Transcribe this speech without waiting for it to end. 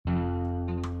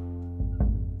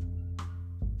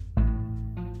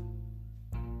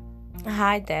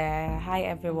Hi there, hi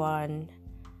everyone.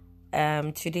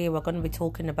 Today we're going to be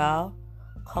talking about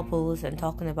couples and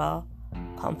talking about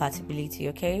compatibility.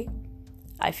 Okay,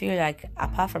 I feel like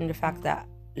apart from the fact that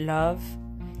love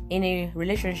in a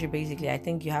relationship, basically, I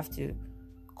think you have to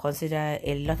consider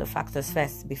a lot of factors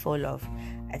first before love.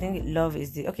 I think love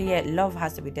is love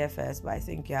has to be there first, but I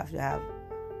think you have to have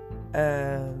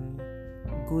um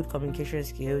good communication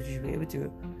skills. You should be able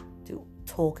to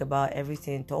talk about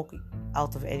everything, talk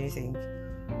out of anything.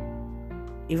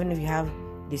 Even if you have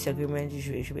disagreements,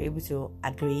 you should be able to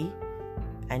agree,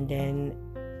 and then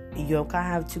you can't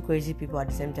have two crazy people at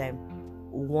the same time.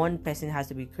 One person has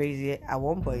to be crazy at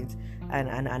one point, and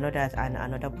another at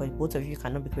another point. Both of you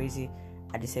cannot be crazy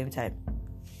at the same time.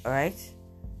 All right.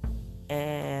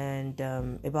 And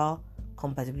about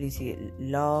compatibility,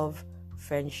 love,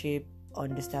 friendship,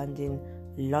 understanding,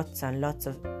 lots and lots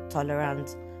of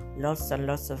tolerance, lots and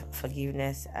lots of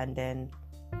forgiveness, and then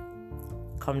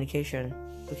communication.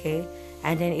 Okay.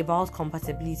 And then about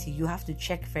compatibility, you have to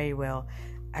check very well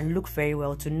and look very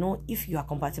well to know if you are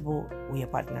compatible with your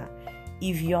partner.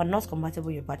 If you are not compatible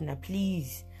with your partner,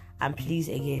 please and please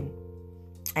again,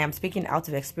 I am speaking out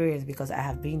of experience because I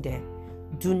have been there.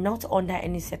 Do not under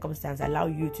any circumstance allow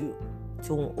you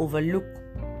to overlook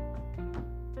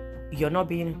you're not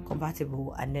being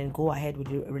compatible and then go ahead with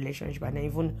the relationship and then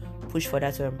even push for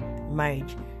that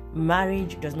marriage.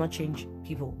 Marriage does not change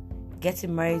people.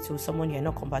 Getting married to someone you're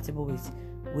not compatible with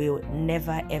will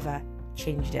never ever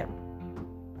change them.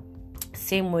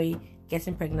 Same way,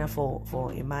 getting pregnant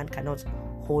for a man cannot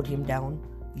hold him down.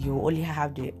 You only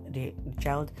have the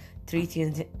child. Three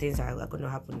things are going to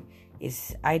happen.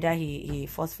 Is either he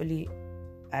forcefully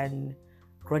and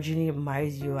grudgingly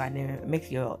marries you and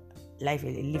makes your life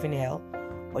a living hell,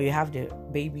 or you have the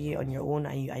baby on your own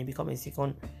and you become a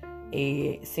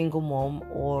single mom,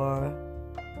 or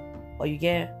you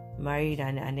get married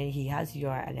and then he has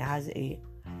a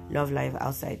love life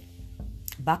outside.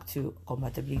 Back to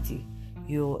compatibility.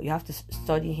 You have to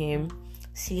study him,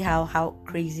 see how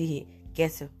crazy he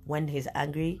gets when he's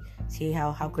angry, see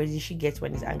how crazy she gets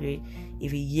when he's angry.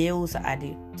 If he yells at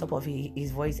the top of his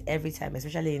voice every time,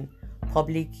 especially in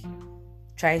public,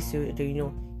 tries to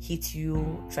hit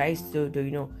you, tries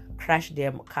to crash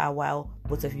their car while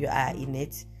both of you are in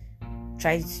it,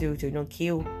 tries to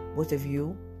kill both of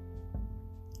you,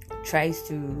 tries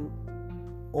to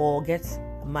or gets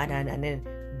mad and then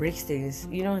breaks things.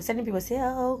 Certain people say,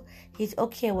 oh, he's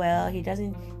okay, well, he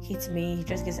doesn't hit me, he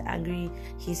just gets angry,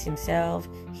 hits himself,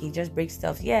 he just breaks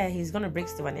stuff. Yeah, he's gonna break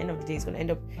stuff, and at the end of the day he's gonna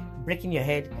end up breaking your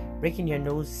head, breaking your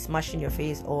nose, smashing your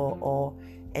face, or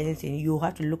anything. You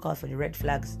have to look out for the red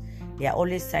flags. There are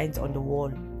always signs on the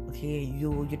wall. Okay,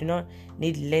 you do not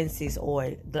need lenses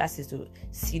or glasses to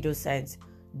see those signs.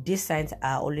 These signs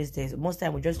are always there. Most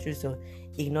time we just choose to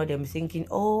ignore them, thinking,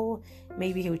 oh,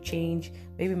 maybe he'll change,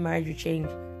 maybe marriage will change.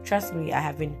 Trust me, I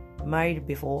have been married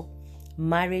before.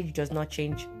 Marriage does not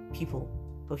change people.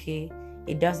 Okay,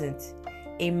 it doesn't.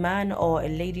 A man or a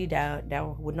lady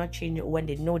that would not change when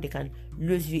they know they can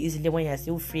lose you easily when you're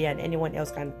still free and anyone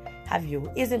else can have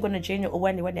you, isn't going to change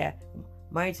when they're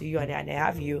married to you and they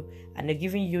have you and they're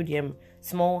giving you the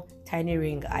small tiny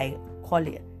ring. I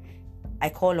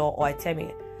call or I tell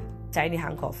me tiny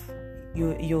handcuff.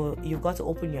 You've got to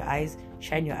open your eyes,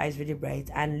 shine your eyes really bright,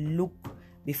 and look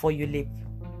before you leap.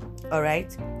 All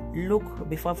right, look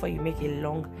before you make a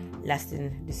long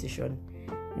lasting decision.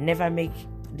 Never make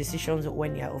decisions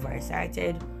when you're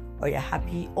overexcited or you're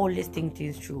happy. Always think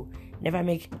things through. Never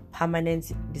make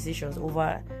permanent decisions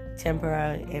over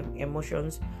temporary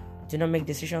emotions. Do not make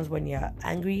decisions when you're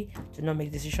angry. Do not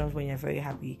make decisions when you're very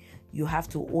happy. You have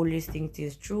to always think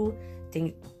things through,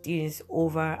 think things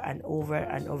over and over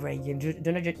and over again.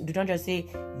 Do not just say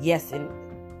yes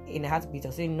in a heartbeat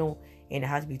or say no in a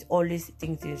heartbeat. Always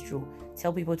think things through.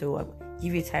 Tell people to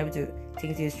give you time to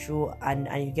think things through and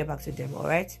you get back to them. All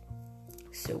right.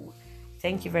 So,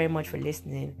 thank you very much for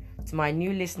listening. To my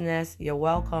new listeners, you're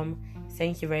welcome.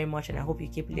 Thank you very much, and I hope you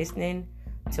keep listening.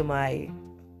 To my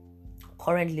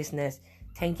current listeners,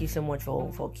 thank you so much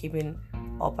for keeping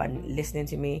up and listening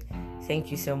to me.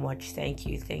 Thank you so much. Thank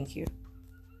you.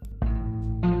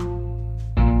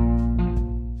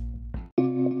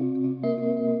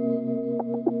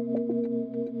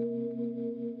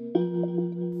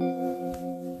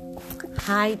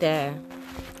 Hi there.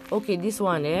 Okay, this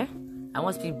one I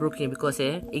want to speak broken because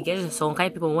it gets some kind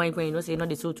of people when say not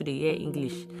the two to the hear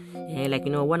English. Like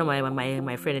one of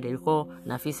my friend they call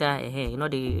Nafisa,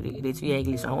 they two hear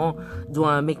English. I want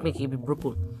do make it be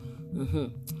broken.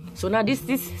 So now this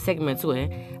segment too,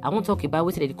 I want to talk about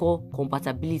what they call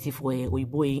compatibility for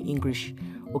Oyibo English.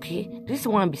 Okay, this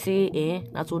one be say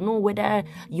now to know whether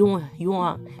you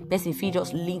want person feel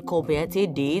just link up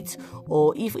take date,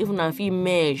 or if even if feel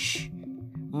mesh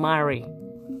marry.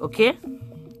 Okay,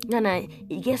 now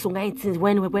it gets some kind of things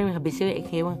when we be say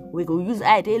okay, we go use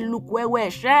eye they look where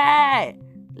shy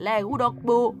like who don't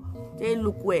go they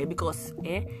look where, because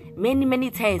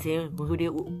many times we they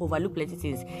overlook plenty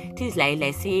things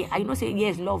like say say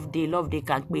yes, love they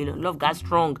can't be love got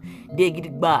strong, they get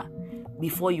it back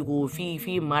before you go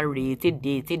feel married, take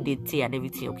date and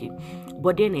everything. Okay,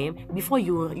 but then before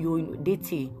you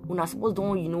date, you not supposed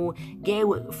to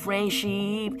get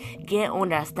friendship, get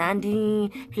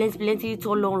understanding, plenty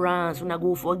tolerance. Una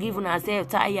go forgive una self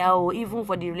tire, even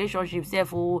for the relationship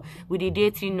self with the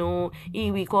dating,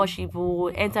 if we courtship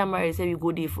enter marriage self, you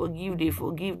go they forgive,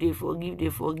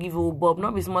 but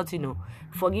not be smart,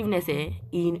 forgiveness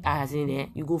in as in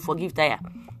you go forgive tire.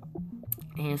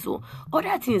 And so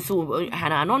other things,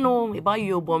 and I don't know about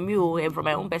you, but me from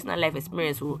my own personal life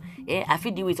experience, I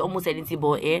feel deal with almost anything,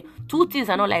 but two things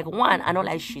I don't like. One, I don't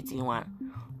like shitting. One,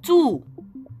 two,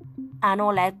 I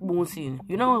don't like bouncing.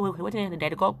 You know what they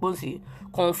call bouncing?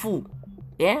 Kung fu.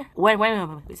 Yeah, when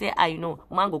we say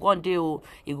man go come there,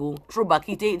 he go throw back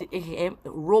it,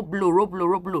 roll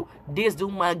blow. This do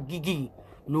my gigi.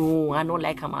 No, I don't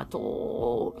like him at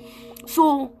all.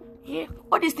 So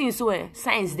all these things,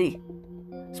 science day.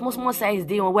 Small size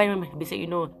day when they say,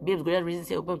 babes go just reason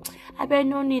say, I bet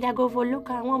no need, I go for look,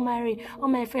 I won't marry. All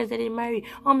my friends they marry,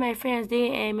 all my friends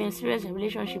they in serious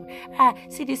relationship.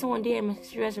 See this one they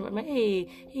serious. Hey,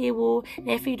 whoa,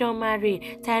 Nephi don't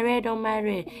marry, Tyrell don't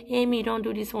marry, Amy don't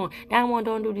do this one, that one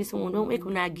don't do this one. Don't make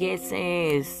una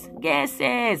guesses.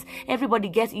 Everybody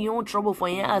gets your own trouble for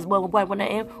your ass, but who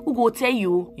go tell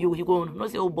you go no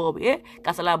say Bob,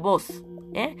 Casala boss.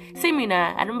 See me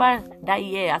now. I remember that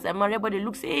year as everybody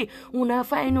looks, una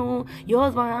fine, your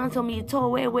husband answer me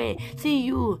tall way. See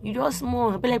you just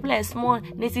small, play small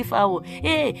native fowl.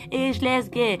 Ageless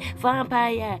girl,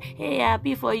 vampire.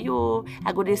 Happy for you.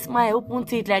 I go they smile, open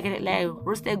teeth like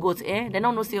roasted goat. They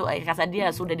don't know say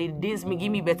casadilla, so that they days me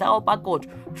give me better uppercut,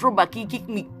 throw back, kick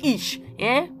me ish.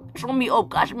 Throw me up,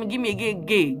 catch me, give me a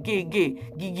gay,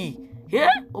 gigi.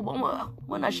 Obama,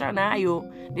 wanna shine yo.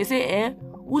 They say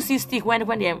who see stick when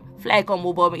them fly come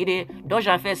over me, dodge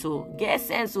and face get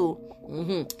sense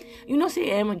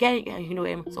say guy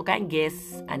so kind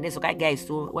guess and then so kind guys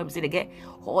when we say they get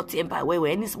hot temper where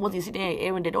any small thing sit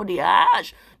there and they don't they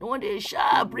ash, no one they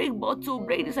sharp, break bottle,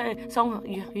 break this and some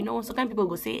so kind people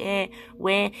go say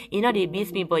where they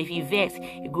beat me, but if you vex,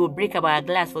 you go break about a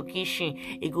glass for kitchen,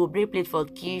 you go break plate for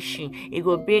kitchen, you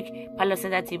go break parlor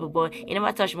center table, but you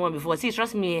never touch one before. See,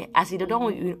 trust me, as you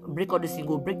don't break all this thing,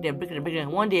 go break them.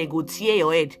 One day go tear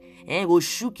your head and go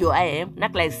shook your eye,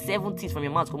 knock like 7 teeth from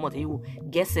your mouth come out, and you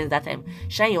get sense that time.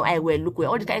 Shine your eye where, look where,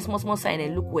 all the kind of small sign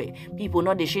and look where. People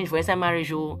not they change for inside marriage.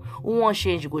 Who want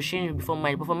change, you go change before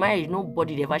marriage. But for marriage,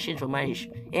 nobody they ever change for marriage.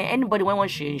 Anybody want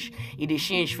change, it they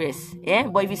change first.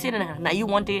 But if you say now you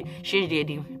want to change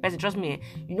the person, trust me,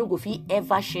 you don't go feel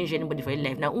ever change anybody for your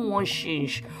life. Now who want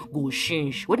change, go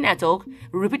change. What did I talk?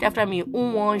 Repeat after me.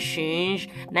 Who want change,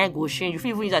 now go change. You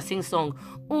feel even use a sing song.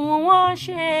 Who want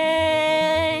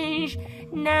change,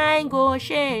 now go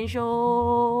change.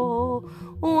 Oh,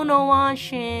 who no want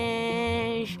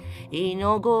change, he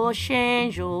no go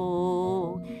change.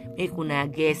 Oh, make una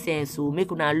get sense, so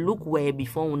make una look well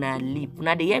before una leap.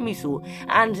 Una they hear me so,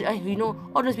 and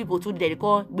all those people too they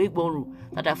call big bone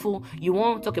that are full. You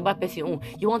want to talk about person,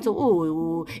 you want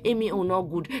to Amy not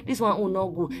good, this one not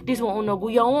good, this one not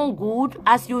good. Your own good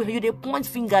as you the point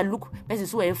finger look person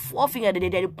so a 4 finger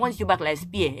they point you back like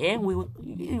spear.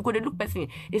 You go to look person.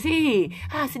 They say,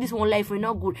 see this one life we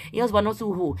not good. Your husband not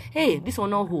so who. Hey, this one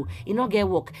not who. You not get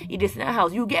work. It is in a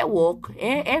house. You get work.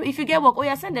 If you get work,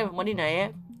 you send them money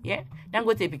now. Then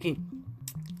go take picking.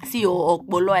 See your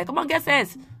boy. Come on, get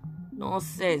sense.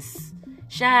 Nonsense.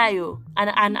 Shy yo.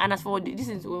 And as for this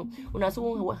is when I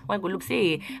saw one go look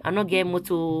say, I not get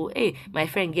moto. Hey, my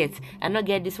friend gets. I not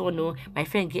get this one no. My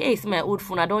friend get. Hey, see my old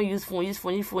phone. I don't use phone.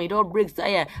 It don't break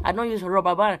tire. I don't use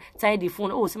rubber band. Tie the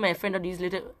phone. Oh, see my friend don't use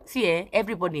later. See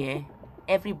everybody.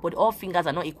 All fingers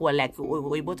are not equal like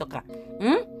we both talk.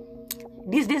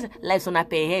 This lives on a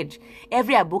per head.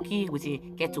 Every aboki with a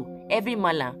kettle, every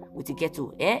mala with a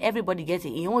kettle. Everybody gets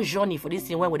a own journey for this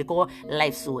thing when they call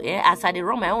life. So as I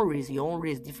run my own race, your own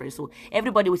race different. So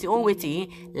everybody with your own way to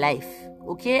life.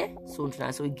 Okay? So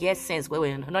it gets sense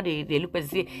where not they look and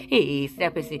say, hey, it's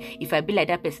that person. If I be like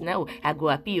that person now, I go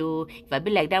happy. If I be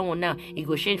like that one now, it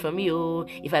go change for me.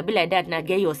 If I be like that now,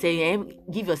 get yourself,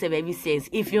 give yourself every sense.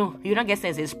 If you don't get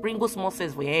sense, sprinkle small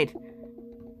sense for your head.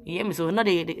 You hear me? So now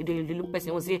the look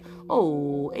person will say,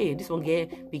 oh, hey, this one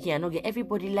get big, I not get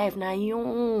everybody life now,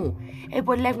 you.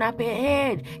 Everybody life now per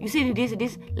head. You see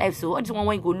this life, so this one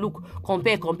when you go look,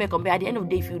 compare. At the end of the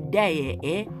day, if you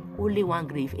die, only one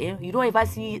grave, You don't ever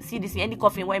see this in any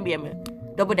coffin when be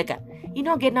double decker. You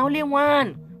don't get now only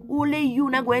one. Only you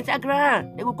now go enter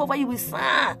ground. They will cover you with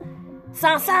sand.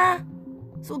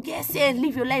 So get sense,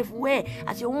 live your life where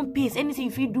at your own pace. Anything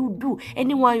if you do.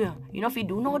 Anyone you know if you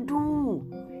do not do.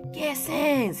 Get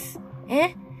sense.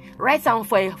 Write down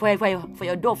for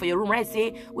your door, for your room, right?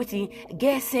 Say, waiting,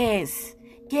 get sense.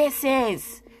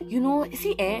 You know,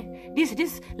 see,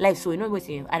 this life, so you know what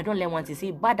I don't learn one to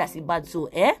say bad as it bad, so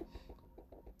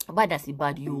bad as it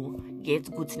bad, you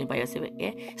get good thing by yourself,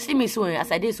 See me so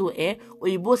as I did so, or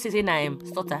you both say I am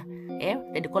stutter,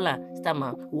 then the caller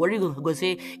stammer, worry go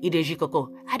say idejikoko.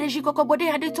 Adejikoko, but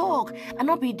they talk, and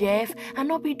not be deaf, and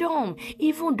not be dumb,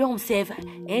 even dumb self,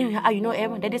 you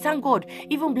know, that they thank God,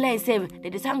 even blind self,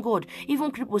 that they thank God,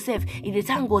 even cripple self, if they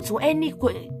thank God, so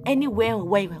anywhere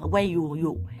where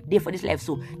you there for this life,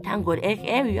 so thank God,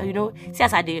 you know, see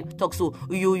as I they talk so,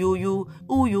 you,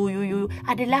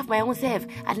 I they laugh my own self,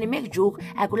 and they make joke,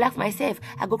 I go laugh myself,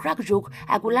 I go crack joke,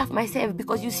 I go laugh myself,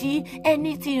 because you see,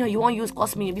 anything you want use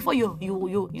cost me, before you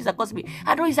use a cost me,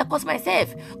 I don't use a cost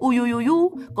myself,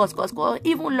 you, cause,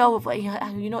 even love,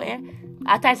 you know,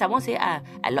 at times I won't say,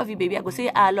 I love you, baby, I go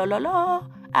say, lo,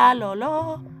 I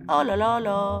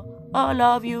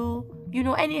love you. You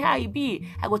know, anyhow it be,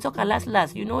 I go talk a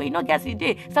last. You know, he not get the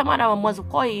day. Someone I must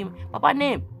call him Papa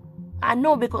name. I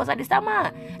know because I this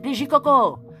man, the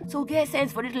Jikoko. So get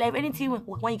sense for this life. Anything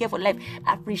when you get for life,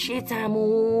 appreciate them.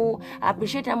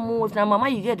 If now mama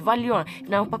you get value, if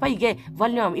now papa you get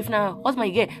value, if now husband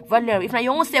you get value, if now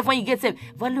your own self when you get self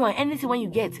value, anything when you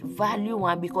get value,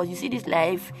 because you see this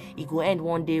life, it go end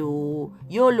one day. Oh,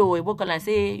 YOLO. A book can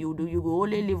say you go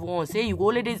only live once. Say you go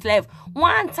only this life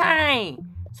one time.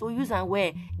 So use and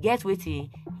wear, get waiting,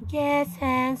 get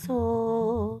sense.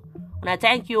 So, and I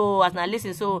thank you as I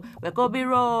listen. So we go be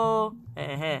raw.